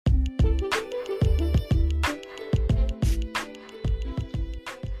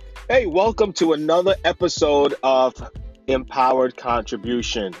Hey, welcome to another episode of Empowered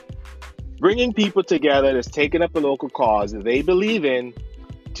Contribution, bringing people together that's taking up a local cause that they believe in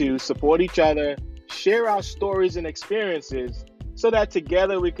to support each other, share our stories and experiences, so that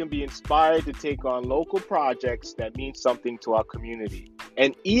together we can be inspired to take on local projects that mean something to our community.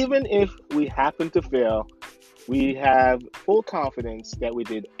 And even if we happen to fail, we have full confidence that we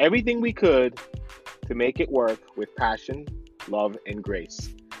did everything we could to make it work with passion, love, and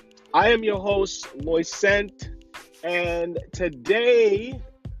grace. I am your host, Moisent, and today's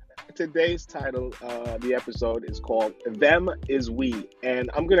title, the episode is called "Them Is We," and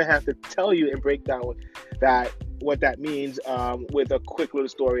I'm gonna have to tell you and break down what that means with a quick little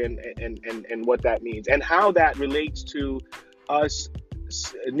story and what that means and how that relates to us.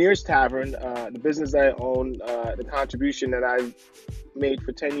 Near's Tavern, the business that I own, the contribution that I've made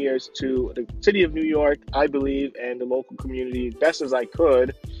for 10 years to the city of New York, I believe, and the local community best as I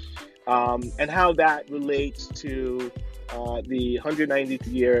could, and how that relates to the 190th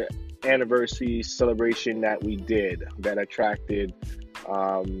year anniversary celebration that we did that attracted,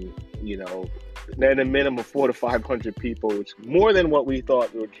 at a minimum of 400 to 500 people, which is more than what we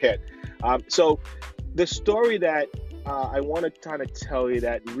thought we would get. So the story that I want to kind of tell you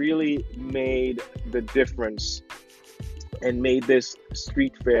that really made the difference and made this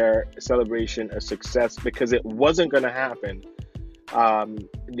street fair celebration a success because it wasn't going to happen.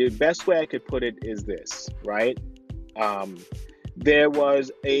 The best way I could put it is this, right? There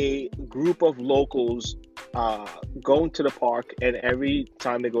was a group of locals going to the park, and every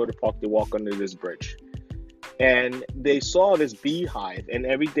time they go to the park, they walk under this bridge. And they saw this beehive, and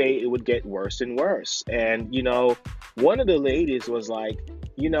every day it would get worse and worse. And, one of the ladies was like,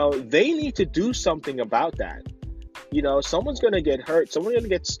 they need to do something about that. Someone's going to get hurt, someone's going to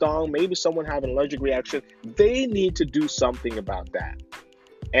get stung, maybe someone have an allergic reaction. They need to do something about that.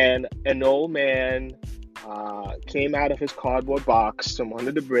 And an old man came out of his cardboard box from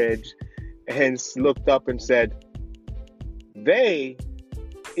under the bridge and looked up and said,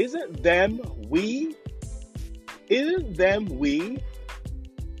 isn't them we? Isn't them we?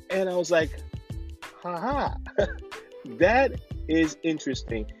 And I was like, haha, that is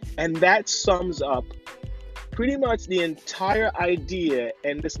interesting. And that sums up pretty much the entire idea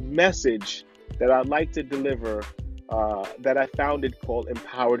and this message that I'd like to deliver that I founded called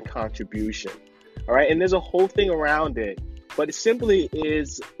Empowered Contribution. All right. And there's a whole thing around it. But it simply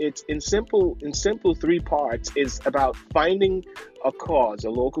is, it's in simple three parts, is about finding a cause, a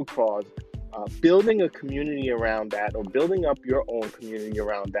local cause, building a community around that, or building up your own community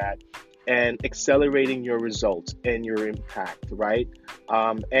around that, and accelerating your results and your impact, right?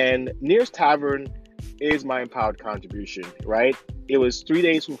 And Near's Tavern is my empowered contribution, right? It was 3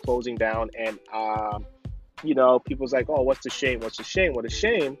 days from closing down, and people's like, oh, what's the shame? What's the shame? What a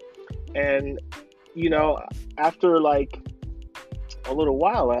shame. And after like a little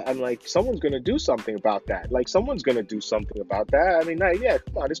while, I'm like, someone's going to do something about that. Like, someone's going to do something about that. I mean,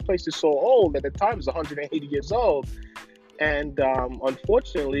 come on, this place is so old. At the time, it was 180 years old. And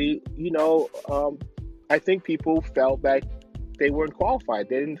unfortunately, I think people felt that they weren't qualified.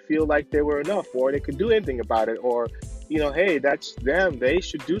 They didn't feel like they were enough, or they could do anything about it, or, hey, that's them. They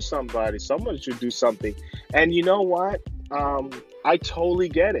should do somebody. Someone should do something. And you know what? I totally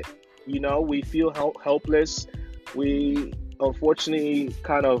get it. We feel helpless. We unfortunately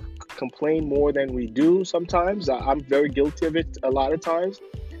kind of complain more than we do sometimes. I'm very guilty of it a lot of times.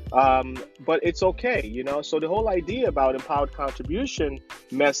 But it's okay, So the whole idea about empowered contribution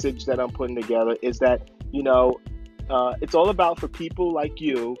message that I'm putting together is that, it's all about for people like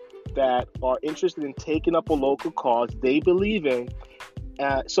you that are interested in taking up a local cause they believe in,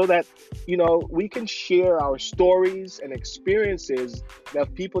 so that, we can share our stories and experiences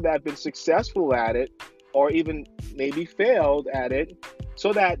of people that have been successful at it, or even maybe failed at it,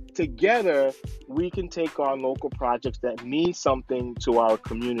 so that together we can take on local projects that mean something to our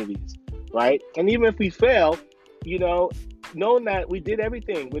communities, right? And even if we fail, knowing that we did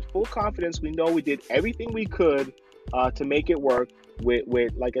everything with full confidence, we know we did everything we could to make it work with,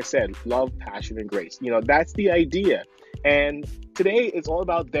 like I said, love, passion, and grace. That's the idea. And today it's all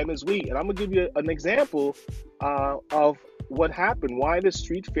about them as we. And I'm going to give you an example of what happened, why the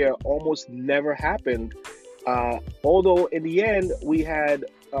street fair almost never happened. Although in the end we had,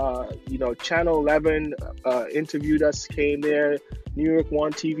 Channel 11 interviewed us, came there. New York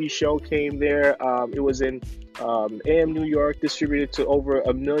One TV show came there. It was in AM New York, distributed to over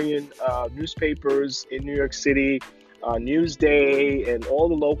 1 million newspapers in New York City, Newsday, and all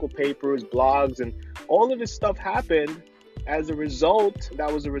the local papers, blogs, and all of this stuff happened as a result.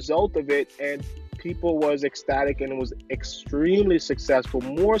 That was a result of it, and people was ecstatic, and it was extremely successful,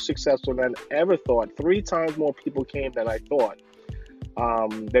 more successful than I ever thought. 3 times more people came than I thought,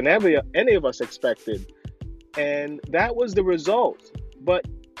 than ever any of us expected. And that was the result. But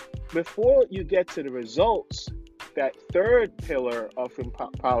before you get to the results, that third pillar of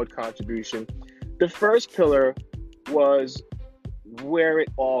empowered contribution, the first pillar was where it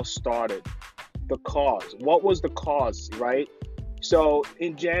all started. The cause. What was the cause, right? So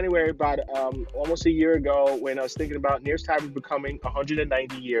in January, about almost a year ago, when I was thinking about Nearest Tavern becoming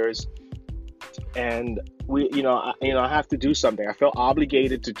 190 years, and I have to do something. I felt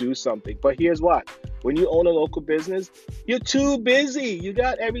obligated to do something. But here's what: when you own a local business, you're too busy. You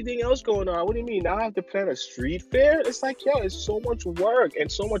got everything else going on. What do you mean? Now I have to plan a street fair? It's like, yo, it's so much work and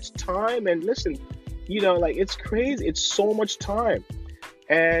so much time. And listen, it's crazy. It's so much time.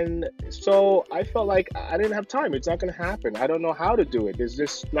 And so I felt like I didn't have time. It's not going to happen. I don't know how to do it. It's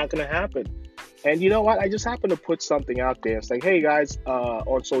just not going to happen. And you know what? I just happened to put something out there. It's like, hey guys,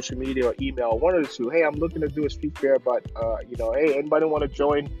 on social media or email, one or two. Hey, I'm looking to do a street fair, but hey, anybody want to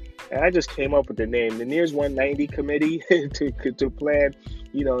join? And I just came up with the name, the Nears 190 Committee, to plan,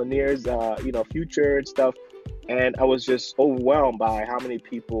 Nears, future and stuff. And I was just overwhelmed by how many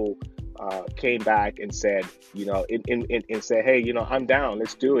people came back and said, and said, hey, I'm down,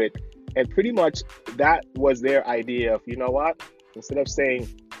 let's do it. And pretty much that was their idea of, instead of saying,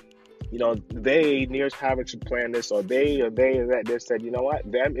 Nearest Tavern should plan this, or they that, they said,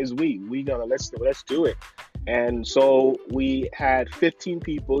 them is we gonna, let's do it. And so we had 15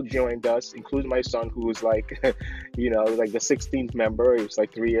 people joined us, including my son, who was like, like the 16th member. He was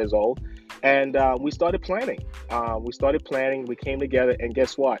like 3 years old. And we started planning. We came together, and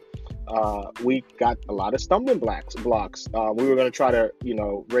guess what? We got a lot of stumbling blocks. We were going to try to,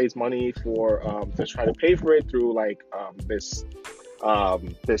 raise money to try to pay for it through this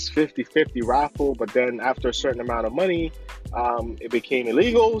 50-50 raffle, but then after a certain amount of money, it became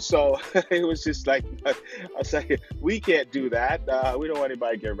illegal. So it was just like, I was like, we can't do that. We don't want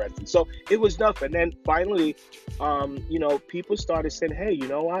anybody to get arrested. So it was nothing. And then finally, people started saying, hey, you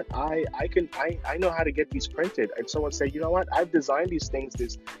know what? I know how to get these printed. And someone said, you know what? I've designed these things,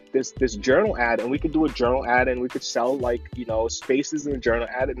 this journal ad, and we could do a journal ad, and we could sell spaces in the journal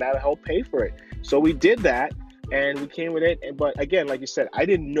ad, and that'll help pay for it. So we did that. And we came with it. But again, like you said, I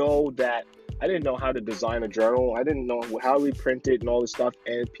didn't know how to design a journal. I didn't know how we print it and all this stuff.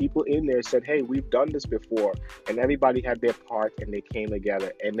 And people in there said, hey, we've done this before. And everybody had their part, and they came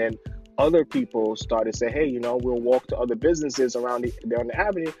together. And then other people started to say, hey, we'll walk to other businesses around on the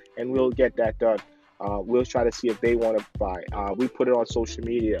avenue, and we'll get that done. We'll try to see if they want to buy. We put it on social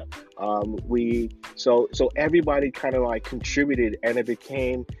media. So everybody kind of contributed, and it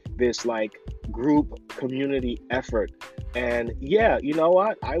became this group community effort. And yeah, you know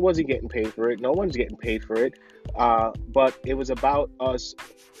what? I wasn't getting paid for it. No one's getting paid for it. But it was about us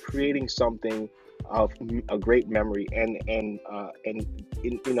creating something of a great memory, and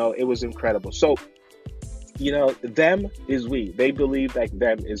it was incredible. So, them is we. They believe that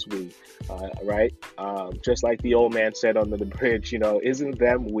them is we, right? Just like the old man said under the bridge, isn't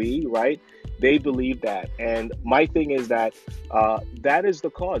them we, right? They believe that. And my thing is that that is the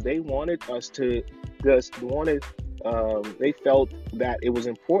cause. They wanted us to they felt that it was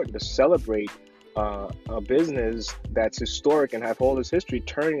important to celebrate a business that's historic and have all this history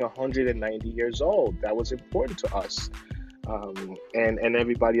turning 190 years old. That was important to us. And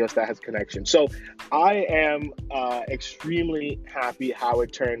everybody else that has connection. So I am extremely happy how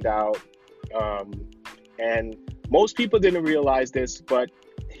it turned out. And most people didn't realize this, but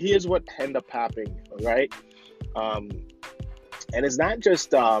here's what ended up happening, right? And it's not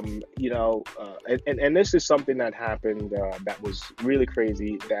just, and this is something that happened that was really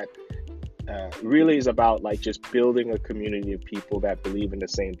crazy, that really is about just building a community of people that believe in the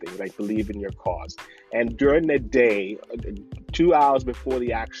same thing, believe in your cause. And during the day, 2 hours before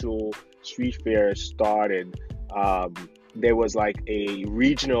the actual street fair started, there was a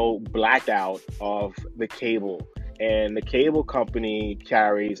regional blackout of the cable. And the cable company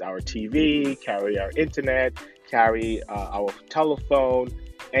carries our TV, carry our internet, carry our telephone.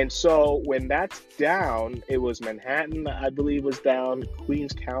 And so when that's down, it was Manhattan, I believe, was down,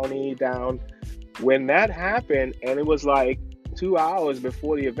 Queens County down. When that happened, and it was 2 hours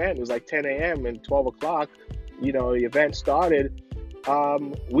before the event, it was 10 a.m. and 12 o'clock, the event started.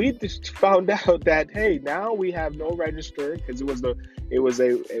 We just found out that, hey, now we have no register, because it was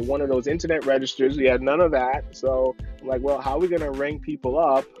a one of those internet registers. We had none of that. So I'm like, well, how are we going to ring people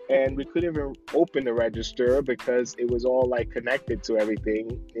up? And we couldn't even open the register because it was all connected to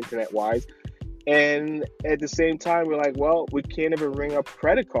everything internet wise. And at the same time, we're like, well, we can't even ring up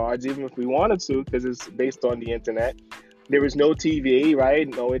credit cards, even if we wanted to, because it's based on the internet. There was no TV, right?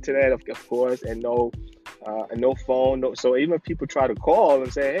 No internet, of course, and no phone. No, so even if people try to call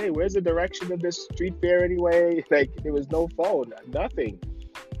and say, "Hey, where's the direction of this street fair anyway?" Like there was no phone, nothing.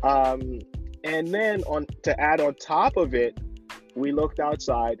 Um, and then on to add on top of it, we looked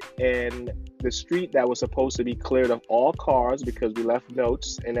outside, and the street that was supposed to be cleared of all cars because we left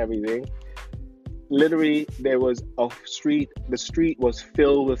notes and everything. Literally, there was a street. The street was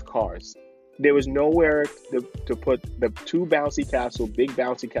filled with cars. There was nowhere to put the two big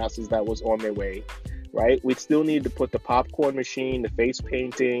bouncy castles that was on their way, right? We still need to put the popcorn machine, the face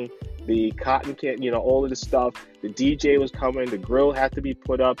painting, the cotton can, all of the stuff. The DJ was coming, the grill had to be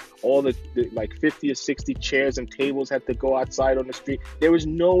put up, all the like 50 or 60 chairs and tables had to go outside on the street. There was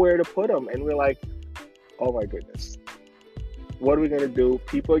nowhere to put them. And we're like, oh my goodness, what are we going to do?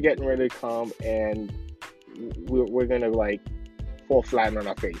 People are getting ready to come, and we're going to like fall flat on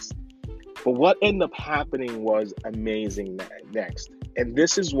our face. But what ended up happening was amazing next. And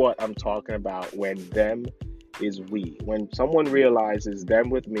this is what I'm talking about when them is we. When someone realizes them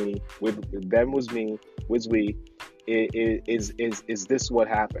with me, with them was me, was we, is this what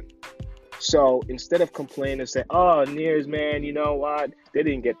happened? So instead of complaining and saying, oh, Nears, man, you know what? They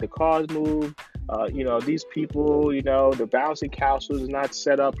didn't get the cars moved. These people, the bouncy castle is not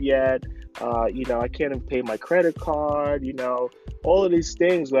set up yet. I can't even pay my credit card, all of these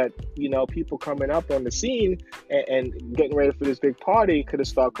things that, people coming up on the scene and getting ready for this big party could have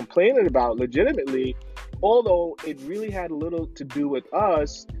started complaining about legitimately. Although it really had little to do with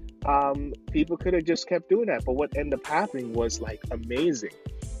us, people could have just kept doing that. But what ended up happening was like amazing.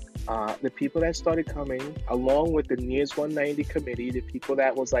 The people that started coming, along with the Nears 190 committee, the people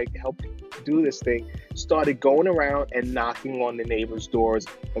that was like helped do this thing, started going around and knocking on the neighbors' doors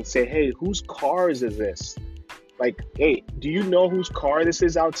and say, hey, whose cars is this? Like, hey, do you know whose car this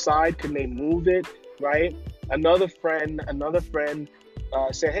is outside? Can they move it? Right? Another friend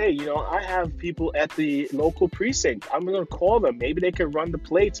said, hey, I have people at the local precinct. I'm going to call them. Maybe they can run the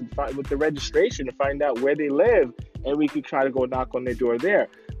plates and find with the registration to find out where they live, and we could try to go knock on their door there,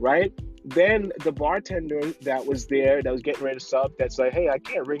 right? Then the bartender that was there, that was getting ready to sub, that's like, hey, I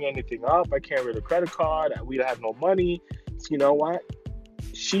can't ring anything up. I can't read a credit card. We have no money. So you know what?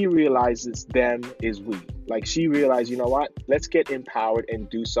 She realizes them is we. Like she realized, you know what? Let's get empowered and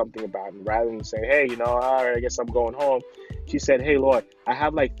do something about it. Rather than saying, hey, all right, I guess I'm going home. She said, hey, Lord, I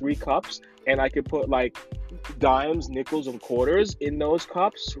have like 3 cups and I could put like dimes, nickels, and quarters in those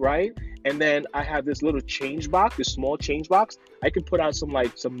cups, right? And then I have this little change box, this small change box. I could put out some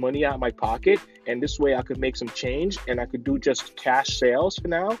money out of my pocket, and this way I could make some change, and I could do just cash sales for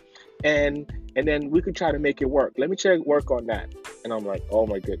now, and then we could try to make it work. Let me work on that. And I'm like, oh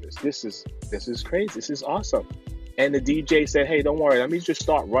my goodness, this is crazy. This is awesome. And the DJ said, hey, don't worry, let me just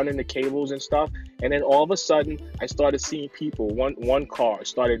start running the cables and stuff. And then all of a sudden, I started seeing people. One car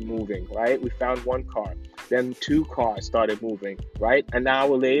started moving, right? We found 1 car. Then 2 cars started moving, right? An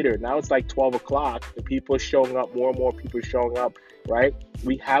hour later, now it's like 12 o'clock. The people are showing up, more and more people are showing up, right?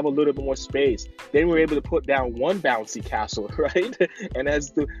 We have a little bit more space. Then we're able to put down 1 bouncy castle, right? And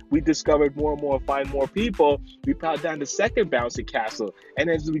as we discovered more and more, find more people, we put down the 2nd bouncy castle. And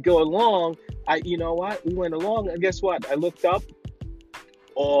as we go along, we went along, and guess what? I looked up,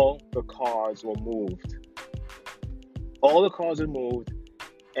 all the cars were moved. All the cars are moved,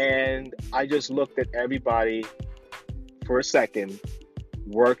 and I just looked at everybody for a second,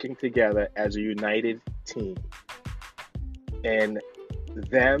 working together as a united team. And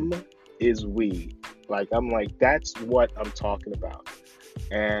them is we. Like, I'm like, that's what I'm talking about.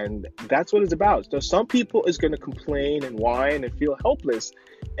 And that's what it's about. So some people is going to complain and whine and feel helpless.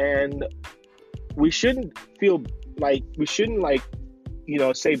 And we shouldn't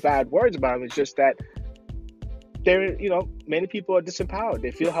say bad words about them. It's just that many people are disempowered.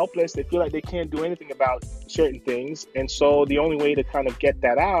 They feel helpless. They feel like they can't do anything about certain things. And so the only way to kind of get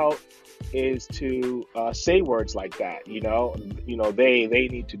that out is to say words like that. They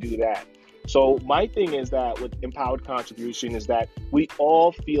need to do that. So my thing is that with Empowered Contribution is that we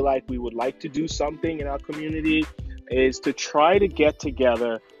all feel like we would like to do something in our community, is to try to get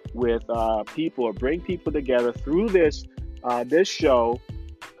together with people or bring people together through this show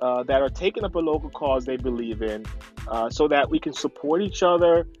that are taking up a local cause they believe in, so that we can support each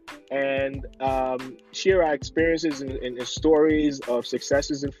other and share our experiences and stories of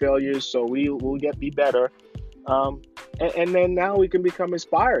successes and failures, so we will be better. And then now we can become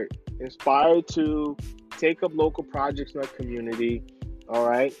inspired to take up local projects in our community. All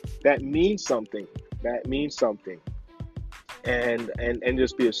right, that means something. and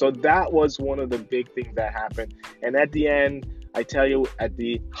just be so. That was one of the big things that happened. And at the end, I tell you, at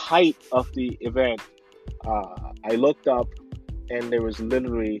the height of the event, I looked up and there was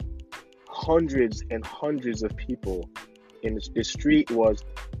literally hundreds and hundreds of people in the street was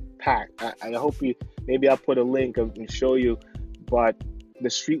packed. I hope you, maybe I'll put a link and show you, but the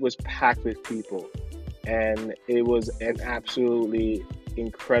street was packed with people, and it was an absolutely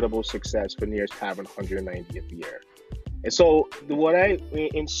incredible success for Nearest Tavern 190th year. And so,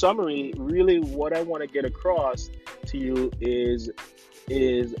 in summary, really what I want to get across to you is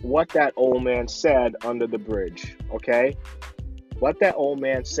what that old man said under the bridge. Okay, what that old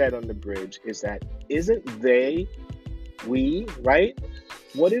man said on the bridge is that isn't they, we, right?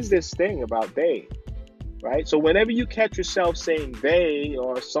 What is this thing about they, right? So whenever you catch yourself saying they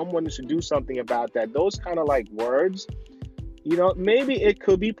or someone should do something about that, those kind of like words, maybe it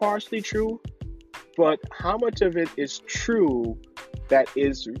could be partially true, but how much of it is true that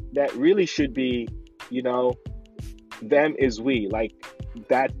really should be, them is we, like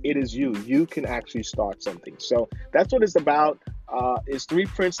that it is you. You can actually start something. So that's what it's about. It's 3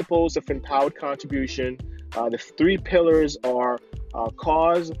 principles of empowered contribution. The 3 pillars are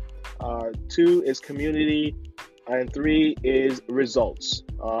cause, 2 is community, and 3 is results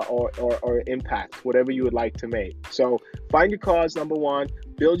or impact, whatever you would like to make. So find your cause, number 1,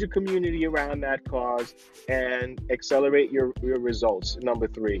 build your community around that cause, and accelerate your results, number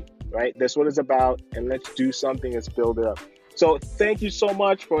 3, right? That's what it's about, and let's do something, let's build it up. So thank you so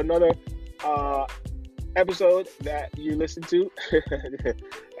much for another episode that you listened to.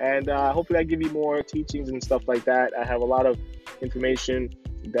 And hopefully I give you more teachings and stuff like that. I have a lot of information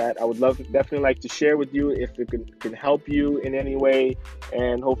that I would definitely like to share with you if it can help you in any way,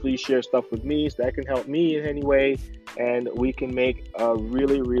 and hopefully you share stuff with me so that can help me in any way, and we can make a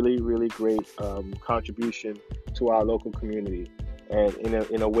really, really, really great contribution to our local community, and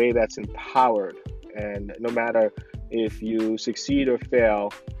in a way that's empowered. And no matter if you succeed or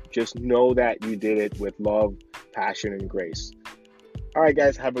fail, just know that you did it with love, passion, and grace. All right,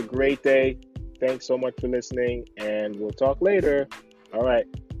 guys, have a great day. Thanks so much for listening, and we'll talk later. All right.